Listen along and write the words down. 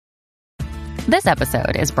This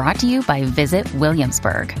episode is brought to you by Visit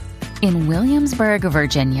Williamsburg. In Williamsburg,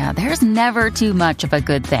 Virginia, there's never too much of a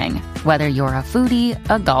good thing. Whether you're a foodie,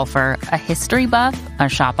 a golfer, a history buff, a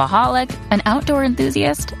shopaholic, an outdoor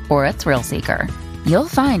enthusiast, or a thrill seeker, you'll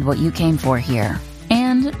find what you came for here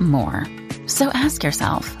and more. So ask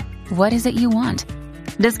yourself, what is it you want?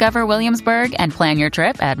 Discover Williamsburg and plan your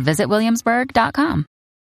trip at visitwilliamsburg.com.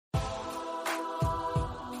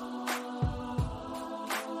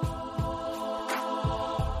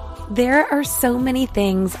 There are so many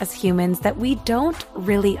things as humans that we don't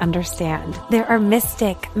really understand. There are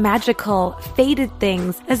mystic, magical, fated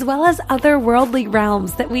things, as well as otherworldly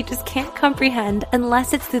realms that we just can't comprehend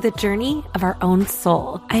unless it's through the journey of our own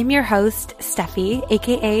soul. I'm your host, Steffi,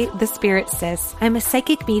 aka The Spirit Sis. I'm a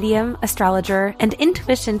psychic medium, astrologer, and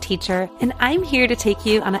intuition teacher, and I'm here to take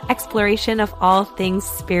you on an exploration of all things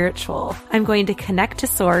spiritual. I'm going to connect to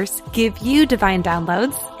Source, give you divine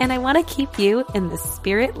downloads, and I want to keep you in the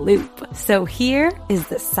spirit loop. So here is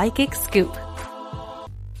the Psychic Scoop.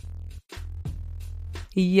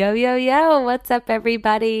 Yo, yo, yo. What's up,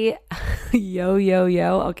 everybody? Yo, yo,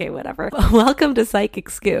 yo. Okay, whatever. Welcome to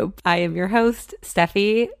Psychic Scoop. I am your host,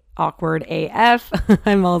 Steffi, Awkward AF.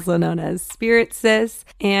 I'm also known as Spirit Sis,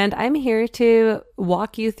 and I'm here to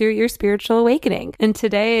walk you through your spiritual awakening. And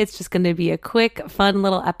today it's just going to be a quick, fun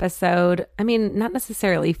little episode. I mean, not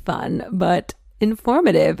necessarily fun, but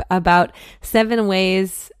informative about 7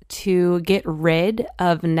 ways to get rid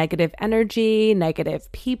of negative energy,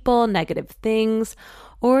 negative people, negative things,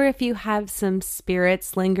 or if you have some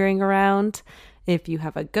spirits lingering around, if you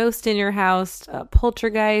have a ghost in your house, a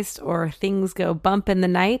poltergeist, or things go bump in the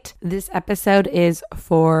night, this episode is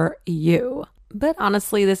for you. But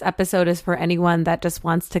honestly, this episode is for anyone that just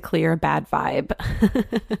wants to clear a bad vibe.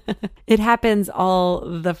 It happens all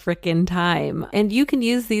the frickin' time. And you can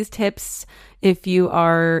use these tips if you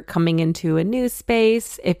are coming into a new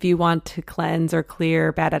space, if you want to cleanse or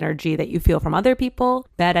clear bad energy that you feel from other people,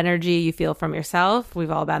 bad energy you feel from yourself,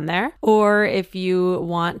 we've all been there, or if you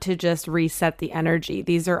want to just reset the energy.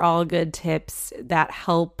 These are all good tips that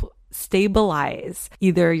help stabilize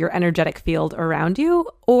either your energetic field around you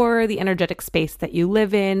or the energetic space that you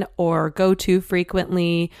live in or go to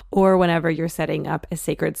frequently or whenever you're setting up a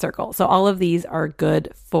sacred circle. So all of these are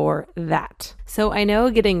good for that. So I know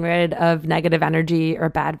getting rid of negative energy or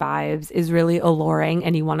bad vibes is really alluring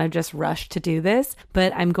and you want to just rush to do this,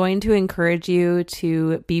 but I'm going to encourage you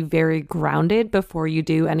to be very grounded before you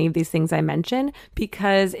do any of these things I mentioned,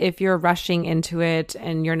 because if you're rushing into it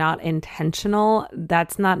and you're not intentional,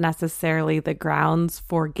 that's not necessarily the grounds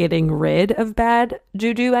for getting rid of bad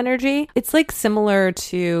juju energy. It's like similar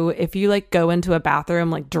to if you like go into a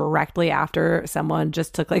bathroom like directly after someone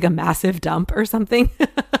just took like a massive dump or something.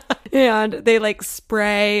 And they like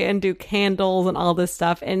spray and do candles and all this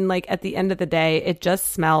stuff. And like at the end of the day, it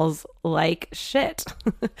just smells like shit.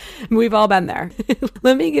 We've all been there.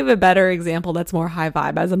 Let me give a better example that's more high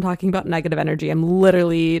vibe. As I'm talking about negative energy, I'm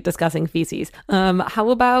literally discussing feces. How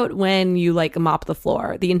about when you like mop the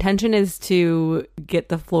floor? The intention is to get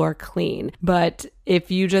the floor clean, but if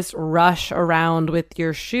you just rush around with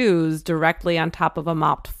your shoes directly on top of a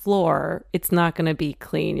mopped floor, it's not going to be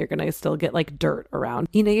clean. You're going to still get like dirt around.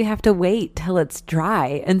 You know, you have to wait till it's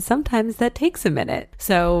dry, and sometimes that takes a minute.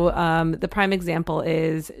 So the prime example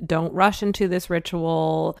is don't rush into this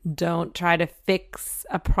ritual. Don't try to fix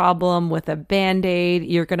a problem with a Band-Aid.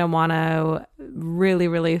 You're going to want to really,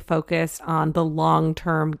 really focus on the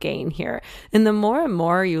long-term gain here. And the more and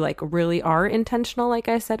more you like really are intentional, like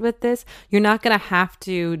I said with this, you're not going to have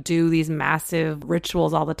to do these massive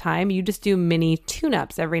rituals all the time. You just do mini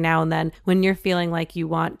tune-ups every now and then when you're feeling like you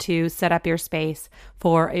want to set up your space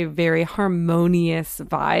for a very harmonious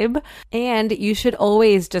vibe. And you should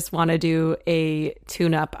always just want to do a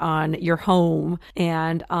tune-up on your home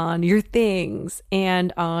and on your things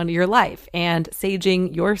and on your life and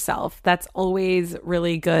saging yourself. That's always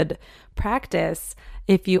really good practice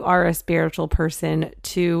if you are a spiritual person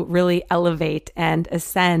to really elevate and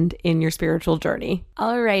ascend in your spiritual journey.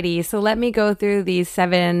 Alrighty, so let me go through these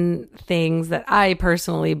 7 things that I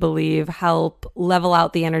personally believe help level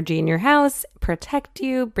out the energy in your house, protect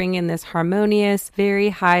you, bring in this harmonious, very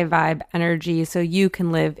high vibe energy so you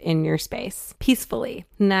can live in your space peacefully.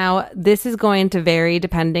 Now, this is going to vary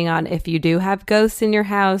depending on if you do have ghosts in your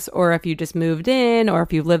house or if you just moved in or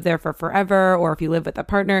if you've lived there for forever or if you live with a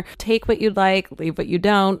partner. Take what you'd like, leave what you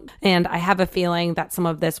don't. And I have a feeling that some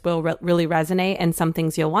of this will really resonate, and some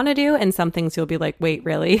things you'll want to do and some things you'll be like, wait,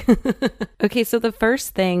 really? Okay, so the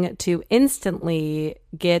first thing to instantly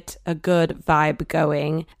get a good vibe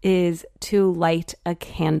going is to light a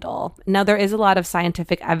candle. Now, there is a lot of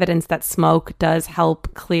scientific evidence that smoke does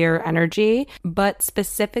help clear energy, but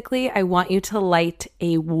specifically, I want you to light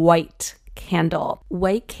a white candle.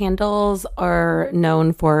 White candles are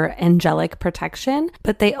known for angelic protection,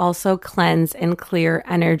 but they also cleanse and clear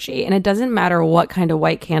energy. And it doesn't matter what kind of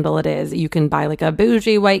white candle it is. You can buy like a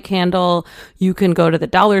bougie white candle. You can go to the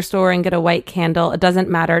dollar store and get a white candle. It doesn't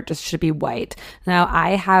matter. It just should be white. Now,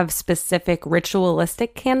 I have specific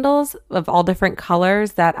ritualistic candles of all different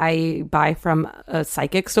colors that I buy from a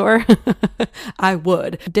psychic store. I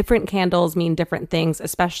would. Different candles mean different things,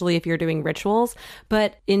 especially if you're doing rituals.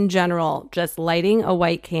 But in general, just lighting a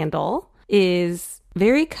white candle is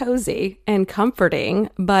very cozy and comforting,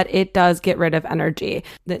 but it does get rid of energy.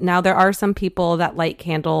 Now, there are some people that light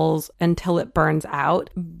candles until it burns out,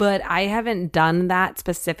 but I haven't done that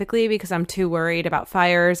specifically because I'm too worried about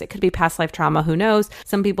fires. It could be past life trauma, who knows?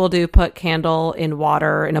 Some people do put candle in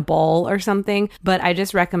water in a bowl or something, but I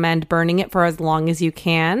just recommend burning it for as long as you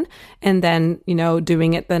can and then,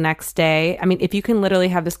 doing it the next day. I mean, if you can literally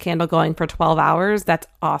have this candle going for 12 hours, that's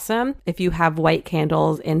awesome. If you have white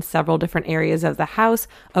candles in several different areas of the house,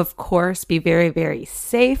 of course, be very, very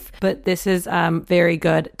safe. But this is very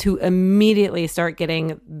good to immediately start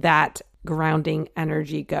getting that grounding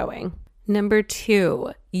energy going. Number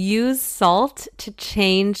 2, use salt to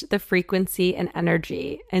change the frequency and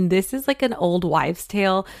energy. And this is like an old wives'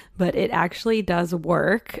 tale, but it actually does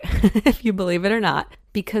work, if you believe it or not,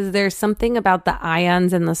 because there's something about the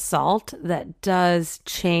ions in the salt that does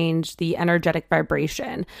change the energetic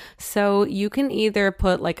vibration. So you can either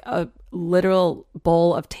put like a literal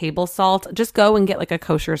bowl of table salt. Just go and get like a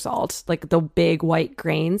kosher salt, like the big white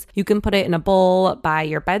grains. You can put it in a bowl by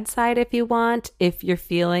your bedside if you want. If you're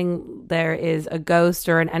feeling there is a ghost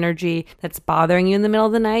or an energy that's bothering you in the middle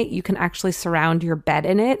of the night, you can actually surround your bed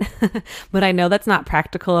in it. But I know that's not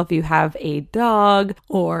practical if you have a dog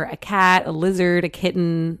or a cat, a lizard, a kitten.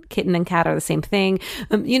 Kitten and cat are the same thing.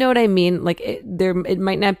 You know what I mean? Like it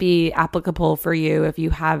might not be applicable for you if you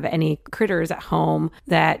have any critters at home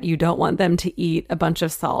that you don't want them to eat a bunch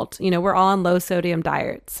of salt. We're all on low sodium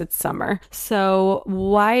diets. It's summer. So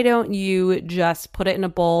why don't you just put it in a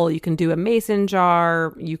bowl? You can do a mason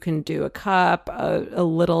jar. You can do a cup, a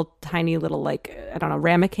little tiny little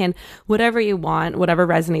ramekin, whatever you want, whatever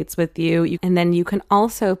resonates with you. And then you can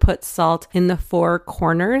also put salt in the 4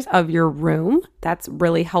 corners of your room. That's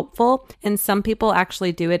really helpful. And some people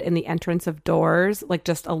actually do it in the entrance of doors, like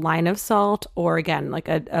just a line of salt, or again, like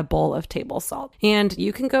a bowl of table salt. And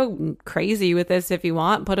you can go crazy with this if you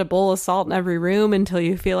want. Put a bowl of salt in every room until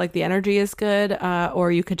you feel like the energy is good,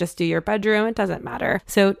 or you could just do your bedroom. It doesn't matter.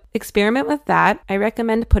 So experiment with that. I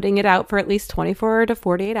recommend putting it out for at least 24 to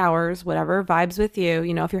 48 hours, whatever vibes with you.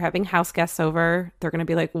 If you're having house guests over, they're going to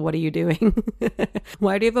be like, what are you doing?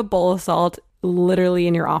 Why do you have a bowl of salt literally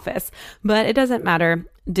in your office? But it doesn't matter.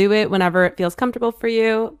 Do it whenever it feels comfortable for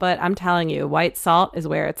you. But I'm telling you, white salt is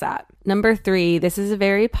where it's at. Number 3, this is a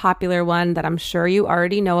very popular one that I'm sure you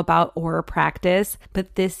already know about or practice,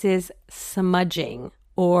 but this is smudging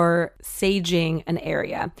or saging an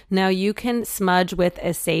area. Now, you can smudge with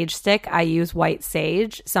a sage stick. I use white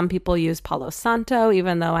sage. Some people use Palo Santo,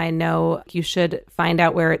 even though I know you should find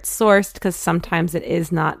out where it's sourced because sometimes it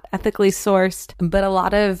is not ethically sourced. But a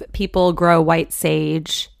lot of people grow white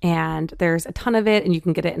sage and there's a ton of it, and you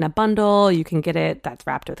can get it in a bundle. You can get it that's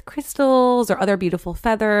wrapped with crystals or other beautiful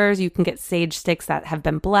feathers. You can get sage sticks that have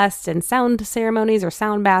been blessed in sound ceremonies or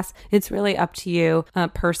sound baths. It's really up to you.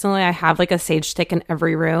 Personally, I have like a sage stick in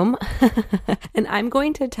every room. And I'm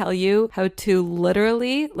going to tell you how to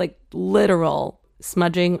literal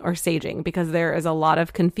smudging or saging, because there is a lot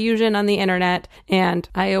of confusion on the internet, and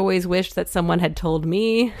I always wish that someone had told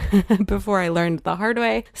me before I learned the hard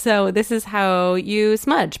way. So this is how you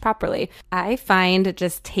smudge properly. I find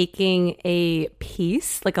just taking a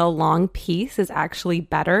piece, like a long piece, is actually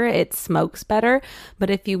better. It smokes better.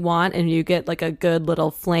 But if you want and you get like a good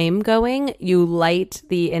little flame going, you light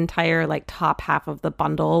the entire top half of the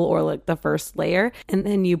bundle or like the first layer, and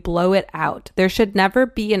then you blow it out. There should never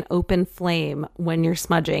be an open flame when you're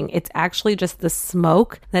smudging. It's actually just the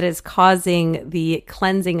smoke that is causing the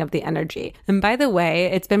cleansing of the energy. And by the way,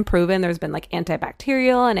 it's been proven there's been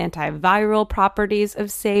antibacterial and antiviral properties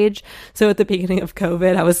of sage. So at the beginning of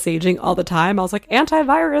COVID, I was saging all the time. I was like,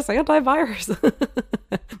 antivirus.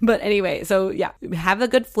 But anyway, so yeah, have a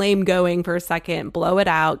good flame going for a second, blow it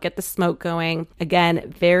out, get the smoke going.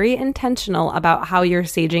 Again, very intentional about how you're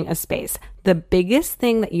saging a space. The biggest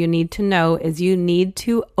thing that you need to know is you need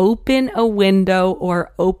to open a window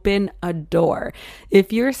or open a door.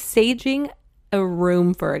 If you're saging a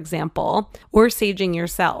room, for example, or saging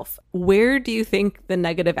yourself, where do you think the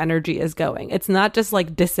negative energy is going? It's not just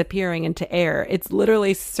like disappearing into air. It's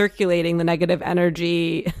literally circulating the negative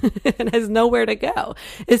energy and has nowhere to go.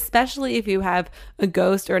 Especially if you have a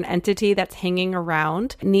ghost or an entity that's hanging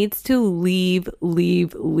around, it needs to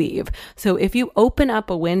leave. So if you open up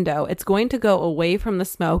a window, it's going to go away from the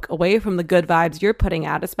smoke, away from the good vibes you're putting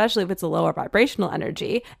out, especially if it's a lower vibrational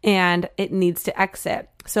energy, and it needs to exit.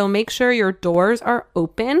 So make sure your doors are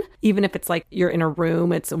open, even if it's like you're in a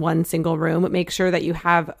room, it's one single room. Make sure that you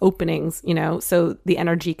have openings, so the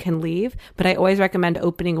energy can leave. But I always recommend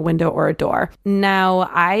opening a window or a door. Now,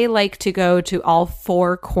 I like to go to all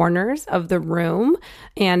four corners of the room.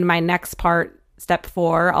 And my next part, step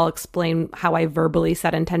 4, I'll explain how I verbally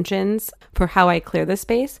set intentions for how I clear the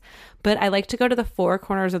space. But I like to go to the four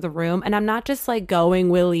corners of the room, and I'm not just like going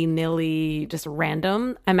willy-nilly, just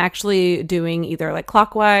random. I'm actually doing either like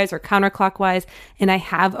clockwise or counterclockwise, and I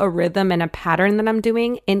have a rhythm and a pattern that I'm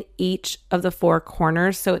doing in each of the four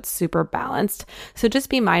corners, so it's super balanced. So just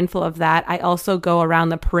be mindful of that. I also go around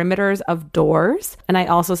the perimeters of doors, and I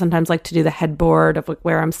also sometimes like to do the headboard of like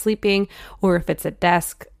where I'm sleeping, or if it's a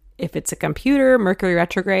desk. If it's a computer, Mercury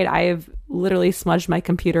retrograde, I have literally smudged my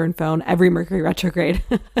computer and phone every Mercury retrograde.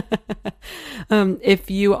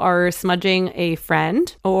 If you are smudging a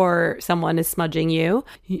friend or someone is smudging you,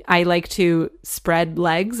 I like to spread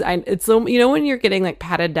legs. It's so, when you're getting like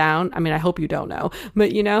patted down, I mean, I hope you don't know,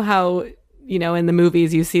 but you know how, in the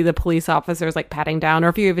movies you see the police officers like patting down, or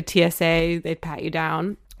if you have a TSA, they pat you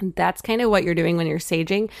down. That's kind of what you're doing when you're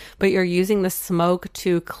saging, but you're using the smoke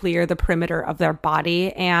to clear the perimeter of their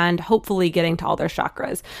body and hopefully getting to all their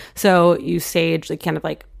chakras. So you sage, like kind of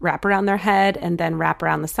like wrap around their head and then wrap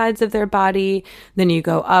around the sides of their body. Then you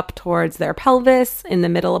go up towards their pelvis in the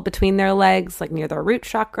middle between their legs, like near their root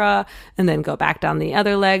chakra, and then go back down the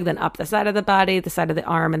other leg, then up the side of the body, the side of the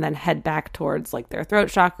arm, and then head back towards like their throat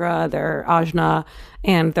chakra, their ajna,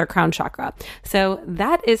 and their crown chakra. So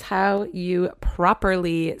that is how you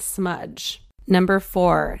properly smudge. Number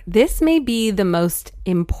 4, this may be the most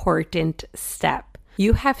important step.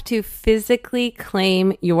 You have to physically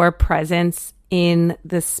claim your presence in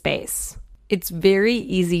the space. It's very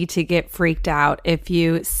easy to get freaked out if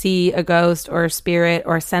you see a ghost or a spirit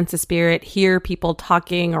or sense a spirit, hear people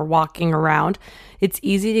talking or walking around. It's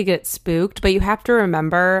easy to get spooked, but you have to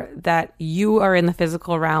remember that you are in the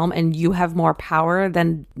physical realm and you have more power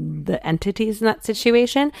than the entities in that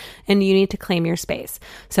situation, and you need to claim your space.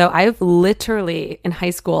 So I've literally, in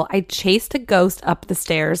high school, I chased a ghost up the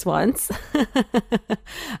stairs once.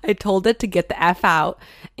 I told it to get the F out.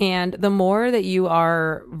 And the more that you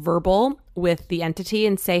are verbal with the entity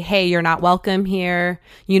and say, hey, you're not welcome here,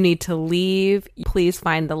 you need to leave, please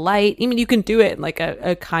find the light. I mean, you can do it in like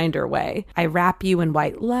a kinder way. I wrap you in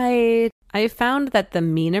white light. I found that the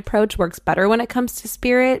mean approach works better when it comes to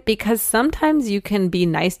spirit, because sometimes you can be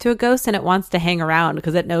nice to a ghost and it wants to hang around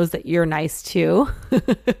because it knows that you're nice too.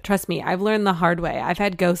 Trust me, I've learned the hard way. I've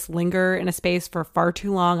had ghosts linger in a space for far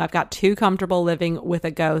too long. I've got too comfortable living with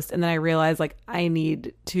a ghost, and then I realized like I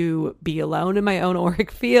need to be alone in my own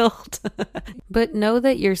auric field. But know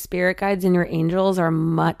that your spirit guides and your angels are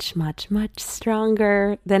much, much, much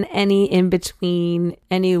stronger than any in between,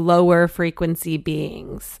 any lower frequency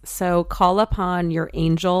beings. So call upon your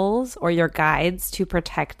angels or your guides to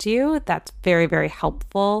protect you. That's very, very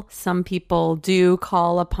helpful. Some people do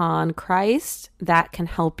call upon Christ. That can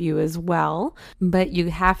help you as well. But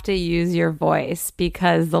you have to use your voice,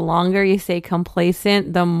 because the longer you stay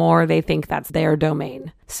complacent, the more they think that's their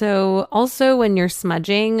domain. So also when you're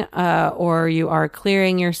smudging or you are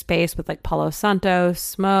clearing your space with like Palo Santo,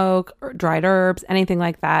 smoke, or dried herbs, anything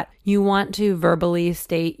like that, you want to verbally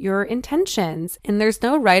state your intentions. And there's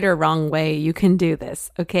no right or wrong way you can do this,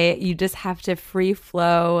 okay? You just have to free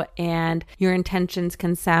flow, and your intentions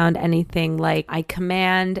can sound anything like, I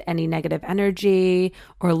command any negative energy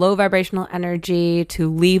or low vibrational energy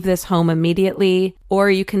to leave this home immediately. Or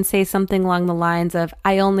you can say something along the lines of,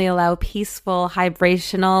 I only allow peaceful, high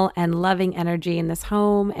vibrational, and loving energy in this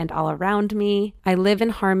home and all around me. I live in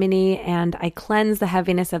harmony and I cleanse the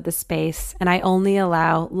heaviness of the space, and I only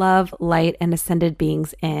allow love, light, and ascended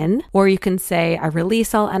beings in. Or you can say, I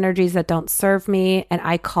release all energies that don't serve me, and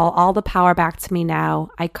I call all the power back to me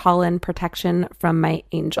now. I call in protection from my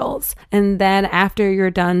angels. And then after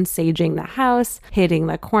you're done saging the house, hitting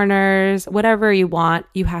the corners, whatever you want,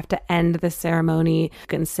 you have to end the ceremony. You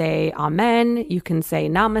can say amen, you can say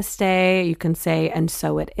namaste, you can say and so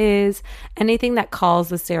so it is, anything that calls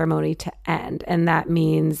the ceremony to end. And that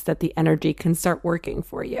means that the energy can start working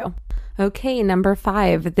for you. Okay, number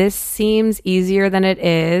 5. This seems easier than it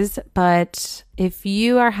is, but if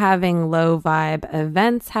you are having low vibe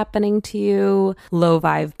events happening to you, low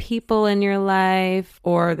vibe people in your life,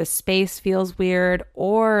 or the space feels weird,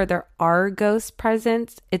 or there are ghosts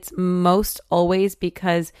present, it's most always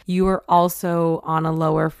because you are also on a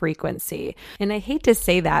lower frequency. And I hate to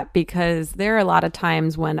say that because there are a lot of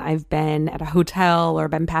times when I've been at a hotel or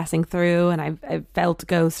been passing through and I've felt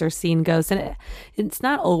ghosts or seen ghosts, and it's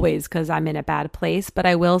not always because I'm in a bad place, but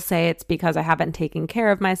I will say it's because I haven't taken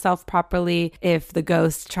care of myself properly. If the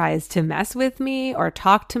ghost tries to mess with me or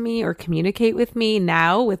talk to me or communicate with me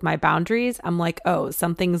now with my boundaries, I'm like, oh,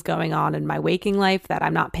 something's going on in my waking life that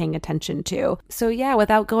I'm not paying attention to. So yeah,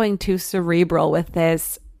 without going too cerebral with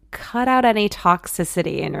this, cut out any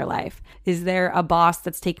toxicity in your life. Is there a boss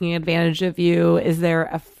that's taking advantage of you? Is there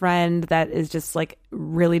a friend that is just like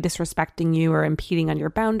really disrespecting you or impeding on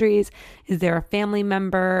your boundaries? Is there a family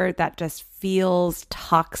member that just feels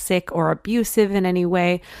toxic or abusive in any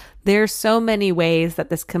way? There's so many ways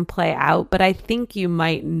that this can play out, but I think you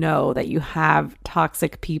might know that you have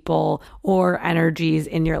toxic people or energies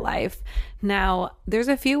in your life. Now, there's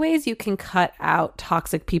a few ways you can cut out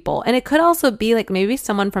toxic people. And it could also be like maybe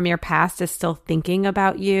someone from your past is still thinking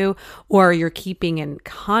about you, or you're keeping in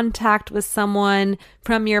contact with someone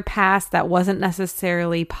from your past that wasn't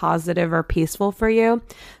necessarily positive or peaceful for you.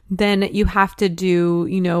 Then you have to do,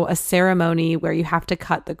 a ceremony where you have to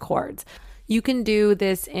cut the cords. You can do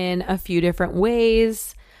this in a few different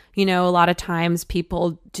ways. A lot of times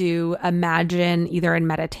people do imagine either in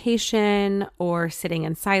meditation or sitting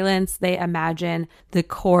in silence, they imagine the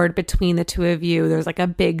cord between the two of you. There's like a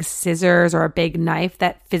big scissors or a big knife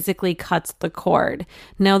that physically cuts the cord.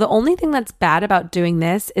 Now, the only thing that's bad about doing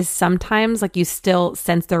this is sometimes like you still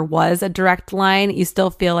sense there was a direct line, you still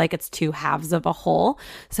feel like it's two halves of a whole.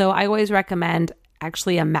 So I always recommend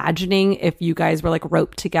actually imagining if you guys were like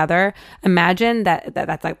roped together. Imagine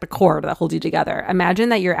that's like the cord that holds you together. Imagine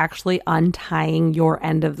that you're actually untying your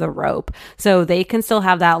end of the rope. So they can still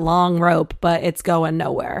have that long rope, but it's going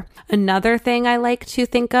nowhere. Another thing I like to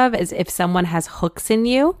think of is if someone has hooks in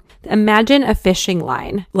you. Imagine a fishing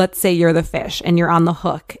line. Let's say you're the fish and you're on the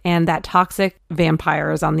hook and that toxic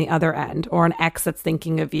vampire is on the other end, or an ex that's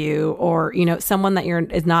thinking of you, or, someone that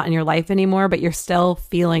is not in your life anymore, but you're still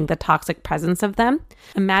feeling the toxic presence of them.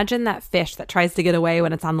 Imagine that fish that tries to get away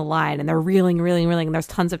when it's on the line and they're reeling, and there's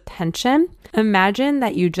tons of tension. Imagine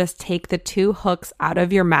that you just take the two hooks out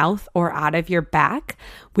of your mouth or out of your back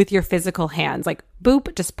with your physical hands, like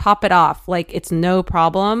boop, just pop it off. Like it's no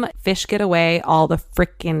problem. Fish get away all the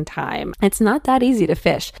freaking time. It's not that easy to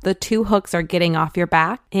fish. The two hooks are getting off your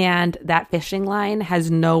back and that fishing line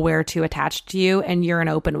has nowhere to attach to you and you're in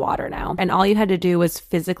open water now. And all you had to do was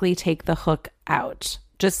physically take the hook out.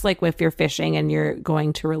 Just like if you're fishing and you're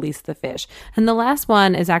going to release the fish. And the last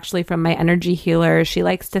one is actually from my energy healer. She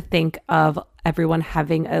likes to think of everyone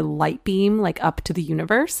having a light beam like up to the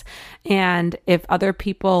universe. And if other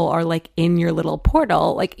people are like in your little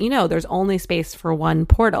portal, like, there's only space for one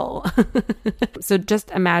portal. So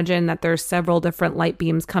just imagine that there's several different light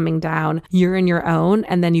beams coming down. You're in your own,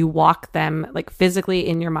 and then you walk them like physically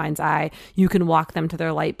in your mind's eye. You can walk them to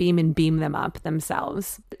their light beam and beam them up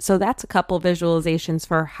themselves. So that's a couple visualizations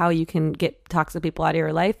for how you can get toxic people out of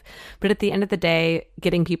your life. But at the end of the day,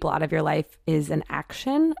 getting people out of your life is an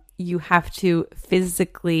action. You have to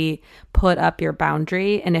physically put up your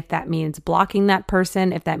boundary. And if that means blocking that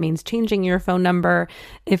person, if that means changing your phone number,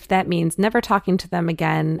 if that means never talking to them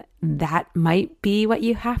again, that might be what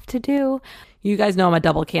you have to do. You guys know I'm a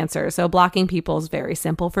double Cancer, so blocking people is very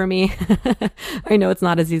simple for me. I know it's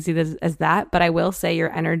not as easy as that, but I will say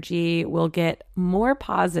your energy will get more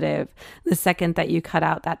positive the second that you cut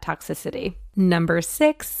out that toxicity. Number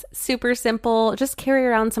 6, super simple. Just carry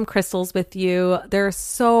around some crystals with you. There are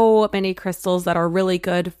so many crystals that are really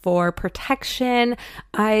good for protection.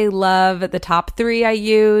 I love the top 3 I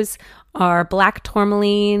use are black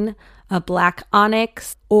tourmaline, a black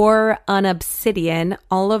onyx, or an obsidian.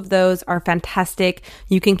 All of those are fantastic.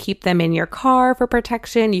 You can keep them in your car for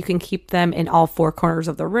protection. You can keep them in all 4 corners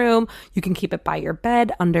of the room. You can keep it by your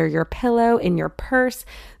bed, under your pillow, in your purse.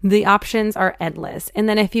 The options are endless. And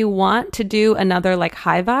then if you want to do another like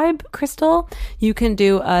high vibe crystal, you can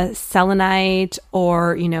do a selenite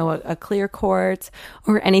or, a clear quartz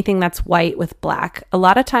or anything that's white with black. A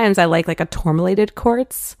lot of times I like a tourmalated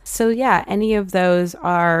quartz. So yeah, any of those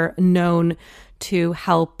are known to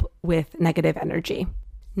help with negative energy.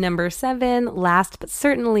 Number 7, last but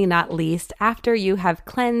certainly not least, after you have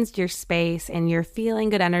cleansed your space and you're feeling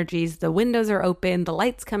good energies, the windows are open, the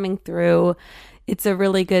light's coming through, it's a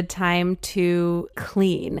really good time to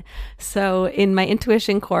clean. So in my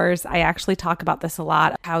intuition course, I actually talk about this a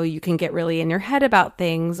lot, how you can get really in your head about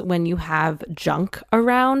things when you have junk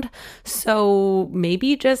around. So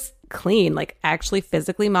maybe just clean, like actually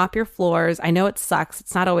physically mop your floors. I know it sucks.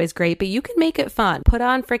 It's not always great, but you can make it fun. Put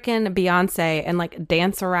on freaking Beyonce and like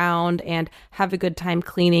dance around and have a good time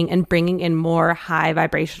cleaning and bringing in more high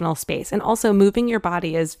vibrational space. And also moving your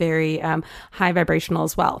body is very high vibrational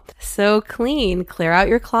as well. So clean, clear out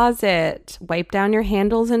your closet, wipe down your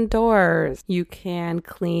handles and doors. You can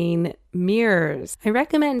clean mirrors. I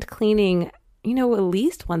recommend cleaning at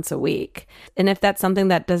least once a week. And if that's something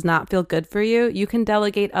that does not feel good for you, you can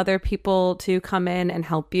delegate other people to come in and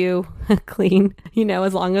help you clean,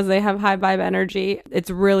 as long as they have high vibe energy.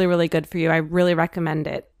 It's really, really good for you. I really recommend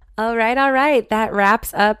it. All right. That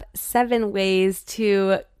wraps up 7 ways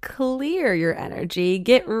to clear your energy,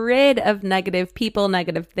 get rid of negative people,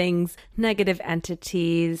 negative things, negative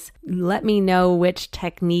entities. Let me know which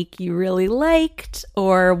technique you really liked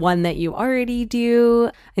or one that you already do.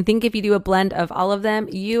 I think if you do a blend of all of them,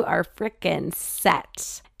 you are freaking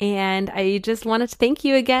set. And I just wanted to thank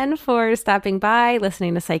you again for stopping by,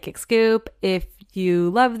 listening to Psychic Scoop. If you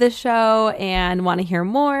love the show and want to hear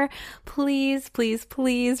more, please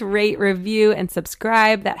rate, review, and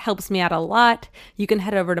subscribe. That helps me out a lot. You can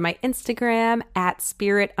head over to my Instagram at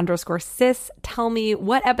spirit_sis. Tell me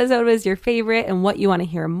what episode was your favorite and what you want to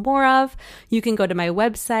hear more of. You can go to my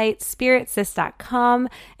website, spiritsis.com,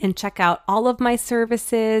 and check out all of my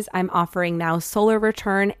services. I'm offering now solar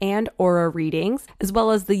return and aura readings, as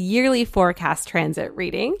well as the yearly forecast transit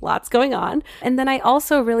reading. Lots going on. And then I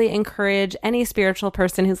also really encourage any spiritual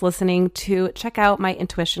person who's listening to check out my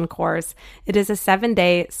intuition course. It is a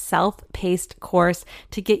 7-day self-paced course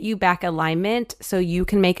to get you back alignment so you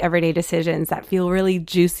can make everyday decisions that feel really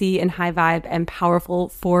juicy and high vibe and powerful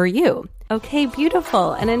for you. Okay,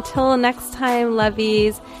 beautiful. And until next time,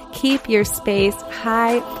 lovies, keep your space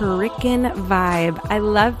high frickin' vibe. I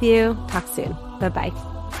love you. Talk soon. Bye-bye.